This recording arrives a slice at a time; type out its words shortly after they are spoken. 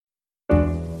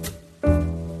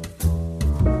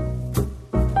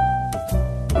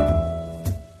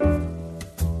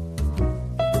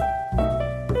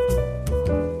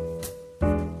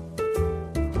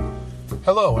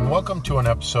Hello and welcome to an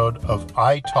episode of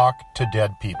I Talk to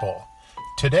Dead People.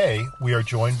 Today we are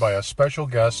joined by a special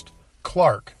guest,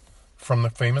 Clark, from the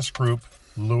famous group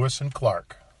Lewis and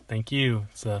Clark. Thank you.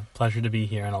 It's a pleasure to be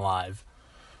here and alive.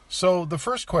 So the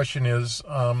first question is,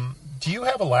 do you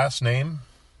have a last name?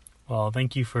 Well,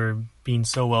 thank you for being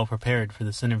so well prepared for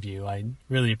this interview. I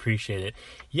really appreciate it.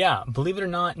 Yeah, believe it or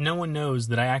not, no one knows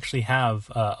that I actually have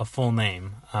a full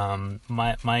name.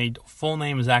 My full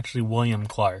name is actually William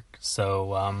Clark.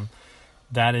 So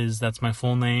that's my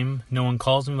full name. No one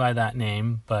calls me by that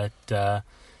name, but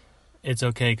it's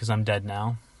okay because I'm dead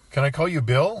now. Can I call you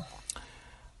Bill?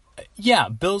 Yeah,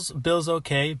 Bill's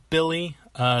okay. Billy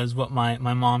is what my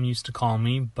mom used to call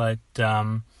me, but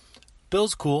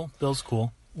Bill's cool. Bill's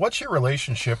cool. What's your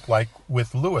relationship like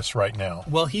with Lewis right now?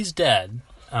 Well, he's dead,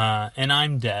 and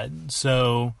I'm dead,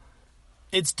 so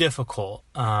it's difficult.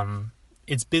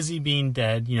 It's busy being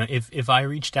dead. You know, if I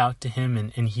reached out to him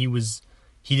and he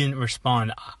didn't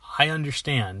respond, I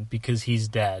understand because he's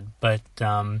dead. But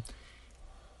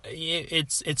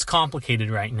it's complicated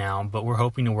right now. But we're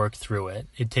hoping to work through it.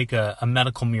 It'd take a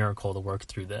medical miracle to work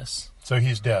through this. So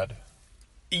he's dead.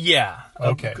 Yeah.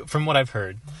 Okay. From what I've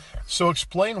heard. So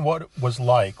explain what it was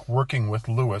like working with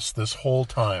Lewis this whole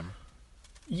time.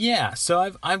 Yeah.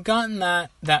 So I've gotten that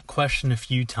question a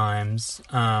few times.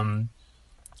 And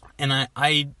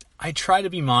I try to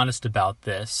be modest about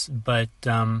this, but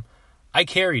I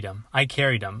carried him.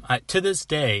 To this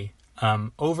day,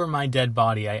 over my dead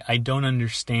body, I don't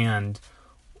understand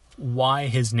why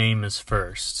his name is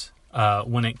first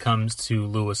when it comes to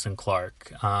Lewis and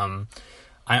Clark.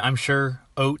 I'm sure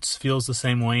Oates feels the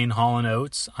same way in Hall &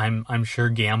 Oates. I'm sure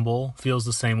Gamble feels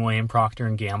the same way in Procter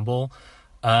 & Gamble.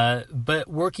 But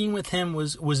working with him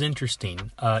was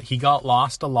interesting. He got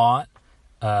lost a lot.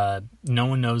 No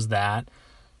one knows that.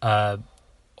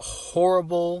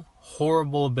 Horrible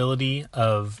ability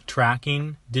of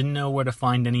tracking. Didn't know where to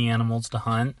find any animals to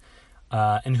hunt.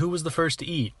 And who was the first to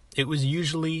eat? It was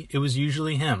usually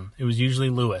him. It was usually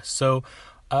Lewis. So,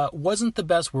 wasn't the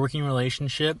best working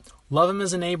relationship. Love him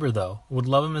as a neighbor, though. Would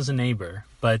love him as a neighbor.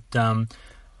 But, a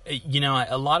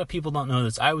lot of people don't know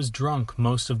this. I was drunk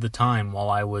most of the time while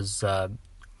I was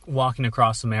walking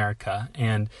across America.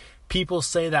 And people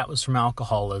say that was from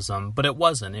alcoholism, but it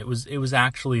wasn't. It was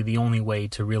actually the only way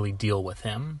to really deal with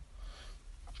him.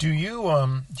 Do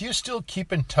you still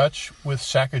keep in touch with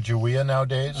Sacagawea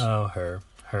nowadays? Oh, her.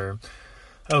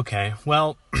 Okay,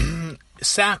 well,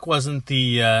 Sac wasn't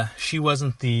the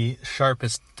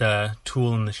sharpest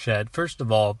tool in the shed. First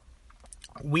of all,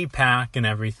 we pack and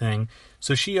everything,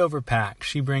 so she overpacks.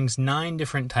 She brings 9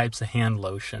 different types of hand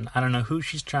lotion. I don't know who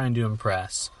she's trying to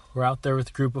impress. We're out there with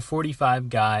a group of 45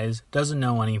 guys, doesn't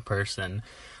know any person.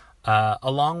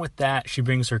 Along with that, she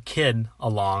brings her kid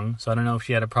along, so I don't know if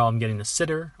she had a problem getting a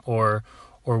sitter or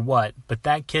what, but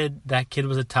that kid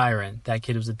was a tyrant.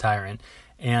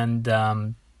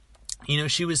 And,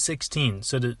 she was 16,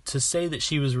 so to say that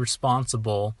she was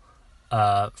responsible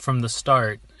from the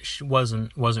start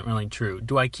wasn't really true.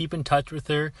 Do I keep in touch with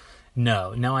her?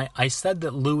 No. Now, I said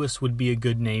that Lewis would be a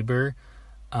good neighbor.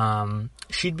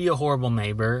 She'd be a horrible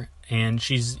neighbor, and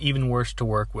she's even worse to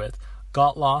work with.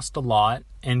 Got lost a lot,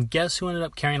 and guess who ended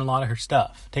up carrying a lot of her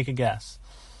stuff? Take a guess.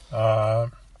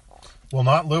 Well,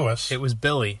 not Lewis. It was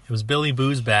Billy. It was Billy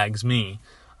Booze Bags, me.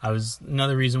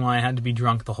 Another reason why I had to be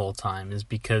drunk the whole time is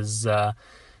because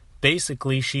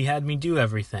basically she had me do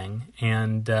everything.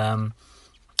 And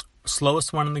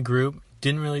slowest one in the group,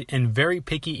 and very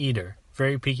picky eater.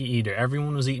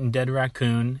 Everyone was eating dead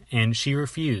raccoon, and she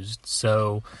refused.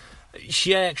 So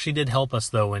she actually did help us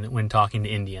though when talking to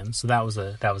Indians. So that was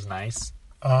nice.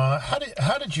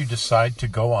 How did you decide to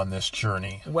go on this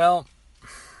journey? Well,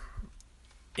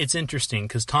 it's interesting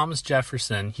because Thomas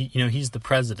Jefferson, he's the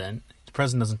president. The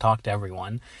president doesn't talk to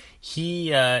everyone. He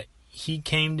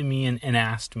came to me and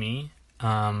asked me,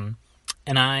 and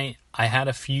I had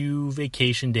a few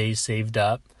vacation days saved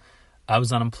up. I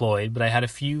was unemployed, but I had a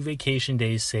few vacation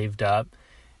days saved up,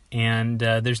 and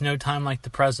there's no time like the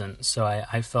present, so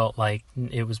I felt like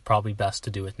it was probably best to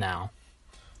do it now.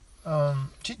 Do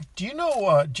you know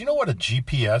what a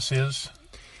GPS is?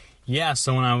 Yeah,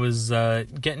 so when I was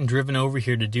getting driven over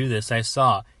here to do this, I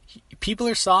saw people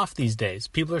are soft these days.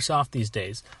 When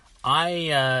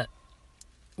I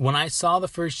saw the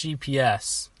first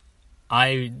GPS,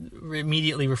 I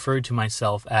immediately referred to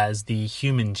myself as the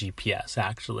human GPS,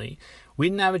 actually. We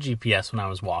didn't have a GPS when I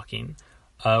was walking.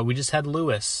 We just had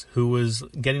Lewis, who was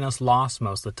getting us lost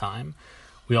most of the time.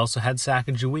 We also had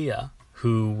Sacagawea,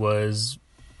 who was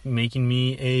making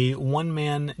me a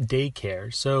one-man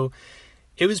daycare. So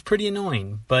It was pretty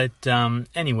annoying, but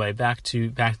anyway, back to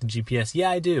GPS. Yeah,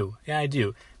 I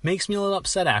do. Makes me a little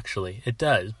upset, actually. It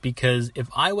does, because if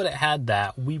I would have had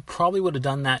that, we probably would have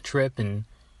done that trip in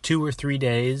 2 or 3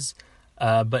 days.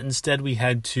 But instead, we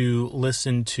had to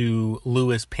listen to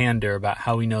Lewis pander about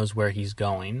how he knows where he's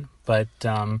going. But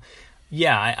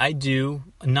yeah, I do.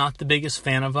 Not the biggest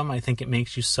fan of them. I think it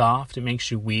makes you soft. It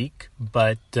makes you weak.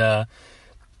 But a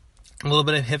little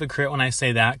bit of hypocrite when I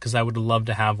say that, because I would have loved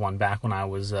to have one back when I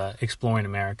was exploring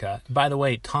America. By the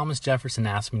way, Thomas Jefferson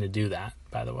asked me to do that,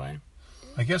 by the way.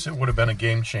 I guess it would have been a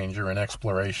game changer in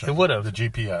exploration. It would have. The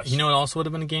GPS. You know what also would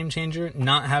have been a game changer?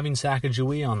 Not having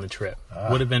Sacagawea on the trip.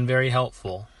 Would have been very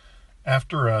helpful.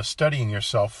 After studying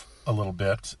yourself a little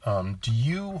bit, do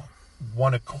you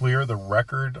want to clear the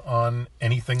record on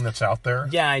anything that's out there?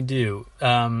 Yeah, I do.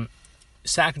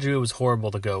 Sacagawea was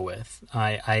horrible to go with.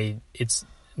 It's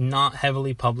not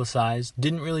heavily publicized,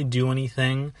 didn't really do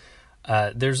anything.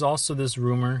 There's also this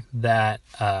rumor that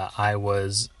I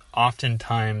was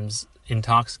oftentimes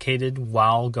intoxicated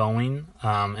while going,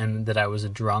 and that I was a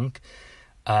drunk.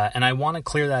 And I want to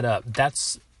clear that up.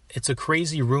 It's a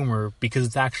crazy rumor because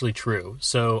it's actually true.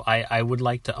 So I would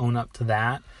like to own up to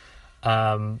that.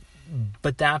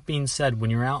 But that being said, when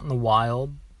you're out in the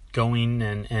wild, going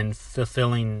and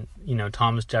fulfilling,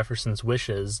 Thomas Jefferson's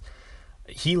wishes,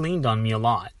 he leaned on me a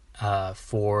lot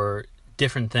for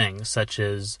different things, such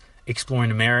as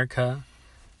exploring America,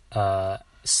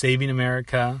 saving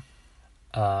America,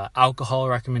 alcohol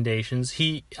recommendations.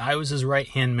 I was his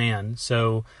right-hand man,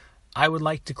 so I would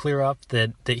like to clear up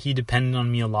that he depended on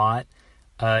me a lot.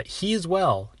 He as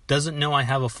well doesn't know I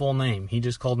have a full name. He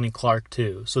just called me Clark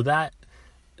too. So that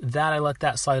I let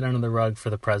that slide under the rug for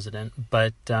the president.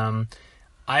 But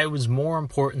I was more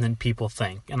important than people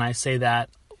think, and I say that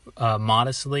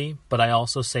modestly, but I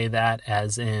also say that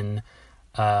as in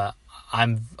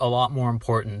I'm a lot more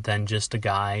important than just a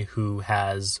guy who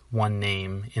has one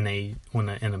name in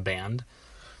a band.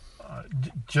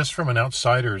 Just from an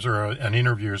outsider's or an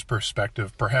interviewer's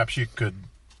perspective, perhaps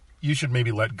you should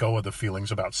maybe let go of the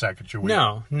feelings about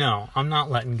Sacagawea. No, I'm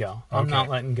not letting go. I'm not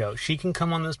letting go. She can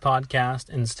come on this podcast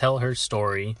and tell her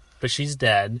story, but she's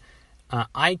dead.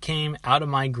 I came out of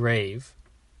my grave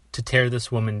to tear this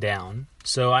woman down.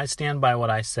 So I stand by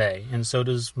what I say, and so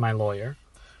does my lawyer.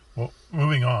 Well,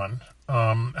 moving on,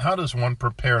 how does one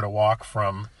prepare to walk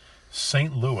from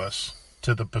St. Louis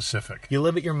to the Pacific? You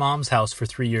live at your mom's house for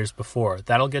 3 years before.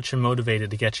 That'll get you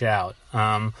motivated to get you out.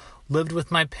 Lived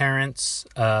with my parents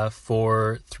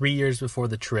for 3 years before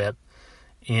the trip,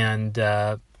 and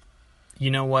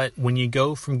you know what? When you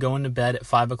go from going to bed at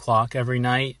 5 o'clock every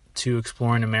night to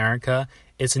exploring America,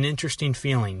 it's an interesting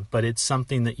feeling, but it's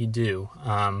something that you do.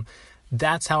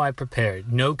 That's how I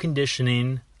prepared. No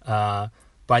conditioning.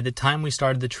 By the time we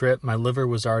started the trip, my liver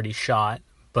was already shot,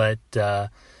 but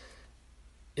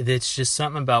it's just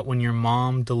something about when your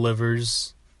mom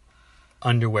delivers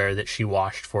underwear that she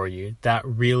washed for you, that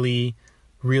really,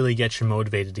 really gets you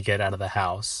motivated to get out of the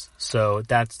house. So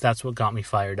that's what got me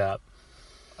fired up.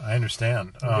 I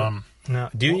understand. No,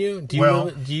 do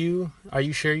you? Are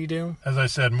you sure you do? As I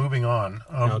said, moving on.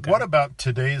 What about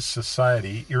today's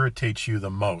society irritates you the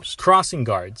most? Crossing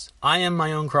guards. I am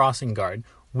my own crossing guard.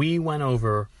 We went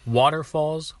over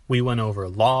waterfalls. We went over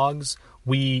logs.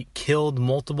 We killed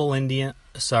multiple Indians.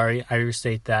 Sorry, I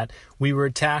restate that. We were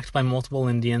attacked by multiple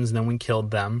Indians, and then we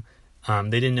killed them.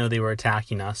 They didn't know they were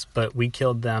attacking us, but we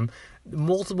killed them.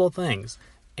 Multiple things.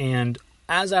 And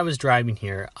as I was driving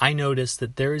here, I noticed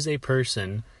that there is a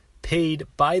person paid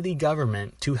by the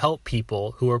government to help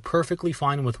people who are perfectly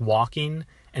fine with walking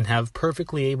and have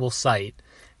perfectly able sight,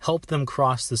 help them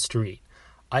cross the street.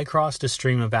 I crossed a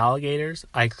stream of alligators,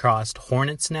 I crossed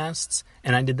hornets' nests,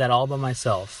 and I did that all by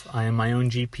myself. I am my own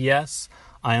GPS.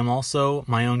 I am also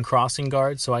my own crossing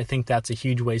guard, so I think that's a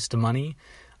huge waste of money.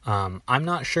 I'm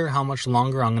not sure how much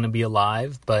longer I'm going to be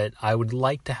alive, but I would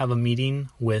like to have a meeting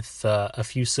with a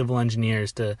few civil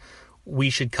engineers.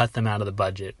 We should cut them out of the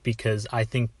budget, because I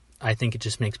think it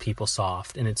just makes people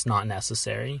soft, and it's not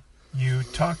necessary. You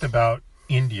talked about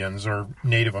Indians or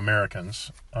Native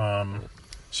Americans.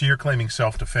 So you're claiming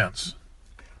self-defense.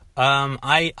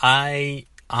 I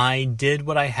did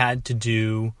what I had to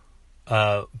do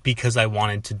because I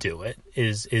wanted to do it,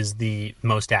 is the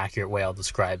most accurate way I'll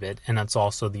describe it. And that's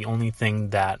also the only thing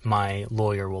that my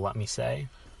lawyer will let me say.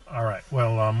 All right.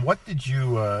 Well, why did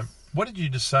you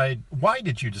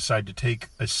decide to take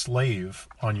a slave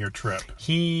on your trip?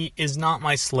 He is not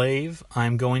my slave.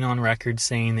 I'm going on record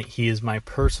saying that he is my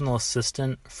personal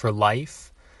assistant for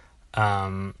life.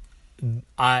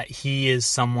 He is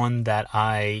someone that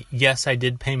I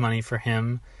did pay money for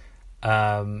him.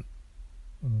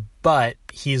 But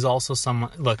he's also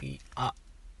someone... Look,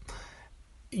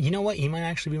 you know what? He might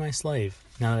actually be my slave,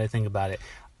 now that I think about it.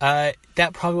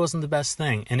 That probably wasn't the best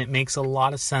thing, and it makes a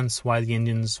lot of sense why the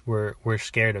Indians were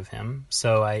scared of him.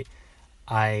 So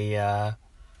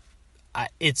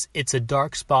it's a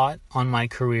dark spot on my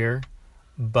career,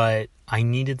 but I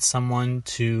needed someone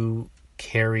to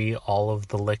carry all of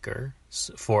the liquor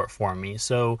for me.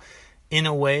 So in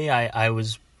a way, I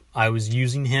was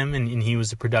using him, and he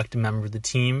was a productive member of the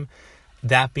team.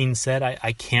 That being said,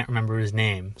 I can't remember his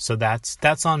name, so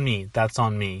that's on me. That's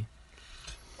on me.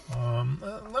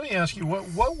 Let me ask you,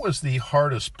 what was the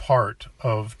hardest part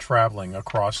of traveling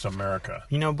across America?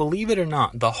 Believe it or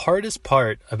not, the hardest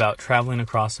part about traveling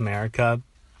across America,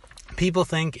 people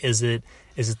think, is it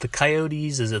the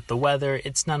coyotes? Is it the weather?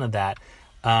 It's none of that.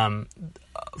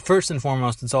 First and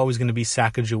foremost, it's always going to be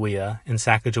Sacagawea and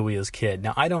Sacagawea's kid.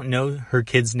 Now, I don't know her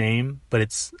kid's name,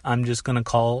 but I'm just going to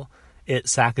call it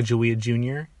Sacagawea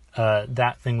Jr.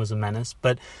 That thing was a menace.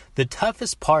 But the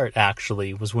toughest part,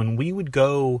 actually, was when we would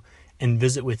go and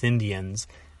visit with Indians.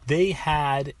 They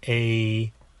had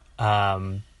a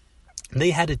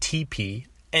teepee,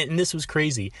 and this was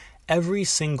crazy. Every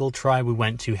single tribe we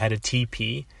went to had a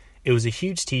teepee. It was a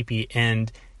huge teepee,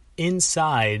 and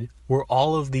inside were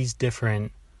all of these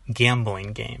different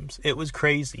gambling games. It was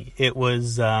crazy. It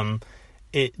was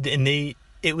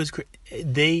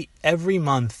every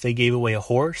month they gave away a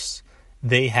horse.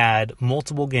 They had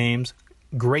multiple games.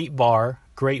 Great bar.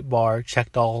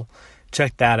 Checked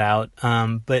that out.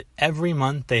 But every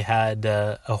month they had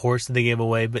a horse that they gave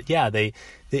away. But yeah, they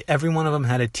every one of them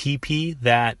had a teepee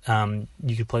that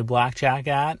you could play blackjack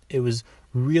at. It was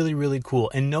really, really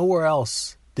cool. And nowhere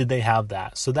else did they have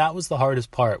that. So that was the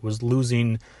hardest part, was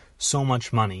losing so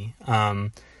much money.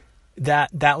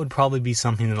 That would probably be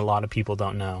something that a lot of people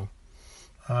don't know.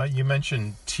 You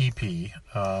mentioned teepee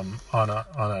on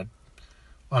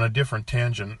a different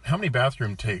tangent. How many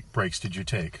bathroom breaks did you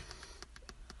take?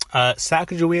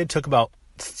 Sacagawea took about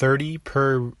 30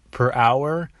 per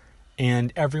hour,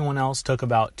 and everyone else took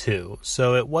about 2.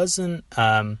 So it wasn't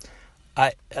a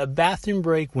bathroom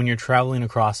break when you're traveling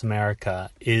across America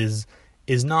is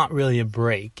not really a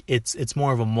break. It's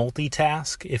more of a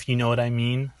multitask, if you know what I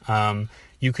mean.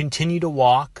 You continue to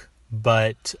walk,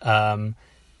 but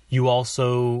you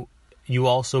also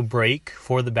break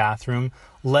for the bathroom.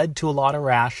 Led to a lot of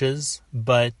rashes,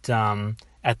 but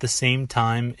at the same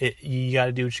time, you got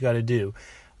to do what you got to do.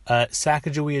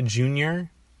 Sacagawea Jr.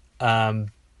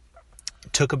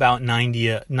 Took about 90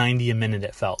 a minute,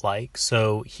 it felt like.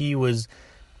 So he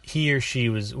or she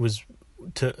was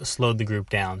to slow the group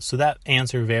down. So that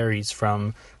answer varies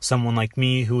from someone like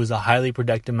me, who was a highly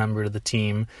productive member of the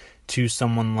team, to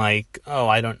someone like,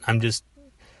 let's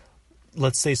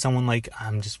say someone like,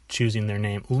 I'm just choosing their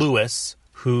name, Lewis,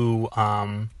 who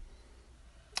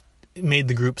made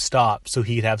the group stop so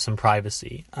he could have some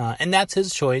privacy. And that's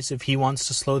his choice. If he wants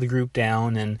to slow the group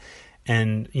down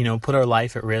and put our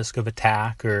life at risk of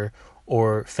attack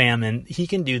or famine, he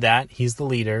can do that. He's the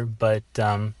leader, but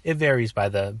it varies by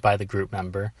the group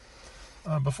member.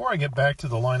 Before I get back to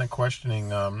the line of questioning,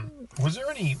 was there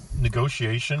any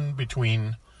negotiation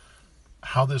between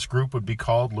how this group would be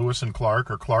called, Lewis and Clark,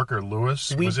 or Clark or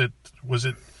Lewis? Was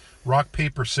it rock,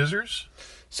 paper, scissors?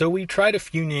 So we tried a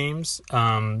few names.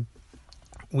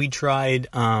 We tried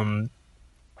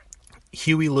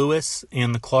Huey Lewis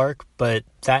and the Clark, but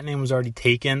that name was already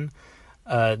taken.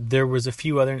 There was a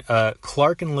few other...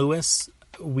 Clark and Lewis,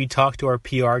 we talked to our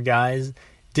PR guys.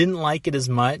 Didn't like it as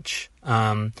much.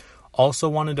 Also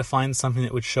wanted to find something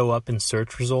that would show up in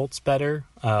search results better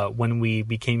when we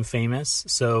became famous.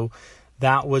 So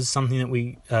that was something that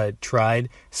we tried.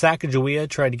 Sacagawea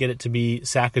tried to get it to be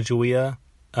Sacagawea,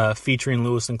 featuring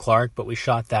Lewis and Clark, but we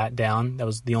shot that down. That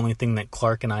was the only thing that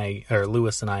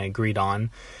Lewis and I agreed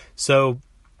on. So,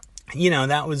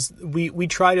 that was, we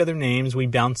tried other names, we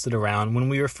bounced it around. When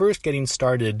we were first getting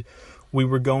started, we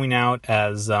were going out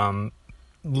as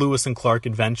Lewis and Clark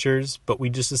Adventures, but we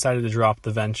just decided to drop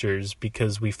the Ventures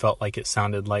because we felt like it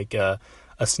sounded like a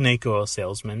snake oil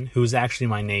salesman who was actually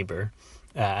my neighbor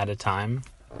at a time.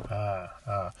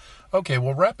 Okay,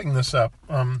 well, wrapping this up,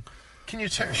 can you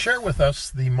share with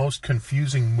us the most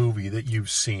confusing movie that you've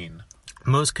seen?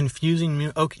 Most confusing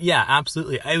movie? Okay, yeah,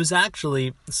 absolutely. I was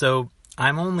actually, so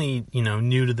I'm only,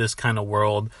 new to this kind of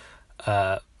world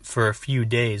for a few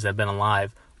days I've been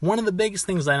alive. One of the biggest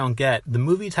things I don't get, the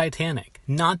movie Titanic,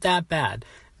 not that bad.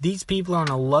 These people are on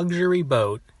a luxury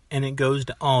boat, and it goes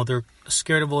to, they're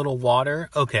scared of a little water?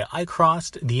 Okay, I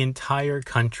crossed the entire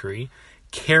country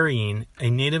carrying a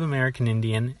Native American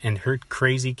Indian and her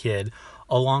crazy kid,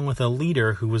 along with a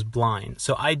leader who was blind.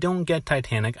 So I don't get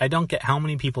Titanic. I don't get how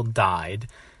many people died.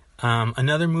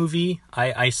 Another movie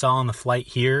I saw on the flight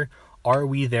here, Are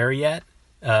We There Yet?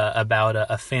 About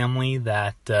a family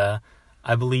that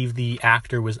I believe the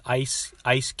actor was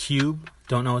Ice Cube.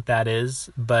 Don't know what that is,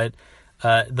 but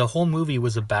the whole movie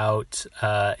was about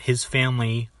his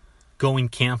family going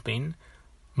camping.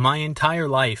 My entire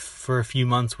life for a few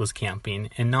months was camping,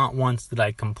 and not once did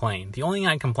I complain. The only thing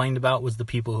I complained about was the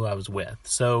people who I was with.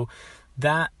 So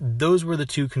those were the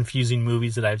two confusing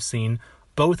movies that I've seen,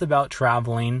 both about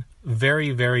traveling,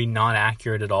 very, very not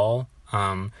accurate at all.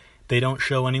 They don't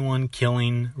show anyone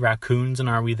killing raccoons in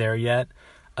Are We There Yet?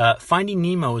 Finding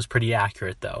Nemo is pretty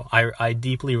accurate, though. I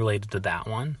deeply related to that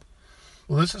one.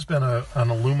 Well, this has been an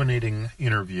illuminating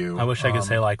interview. I wish I could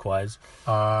say likewise.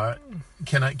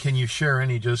 Can you share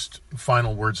any just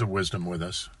final words of wisdom with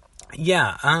us?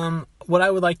 Yeah. What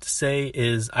I would like to say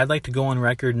is I'd like to go on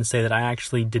record and say that I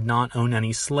actually did not own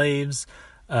any slaves.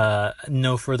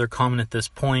 No further comment at this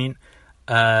point.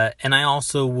 And I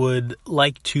also would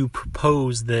like to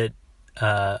propose that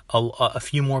a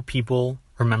few more people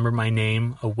remember my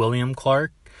name, William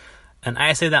Clark. And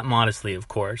I say that modestly, of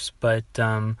course, but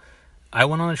I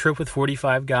went on a trip with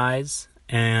 45 guys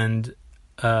and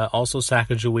also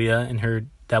Sacagawea and her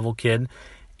devil kid.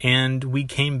 And we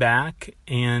came back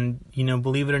and,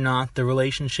 believe it or not, the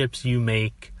relationships you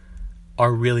make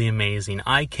are really amazing.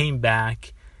 I came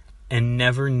back and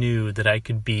never knew that I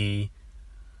could be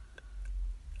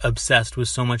obsessed with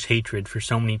so much hatred for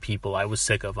so many people. I was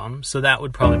sick of them. So that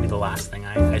would probably be the last thing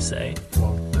I say.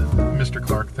 Well, Mr.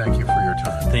 Clark, thank you for your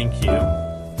time. Thank you.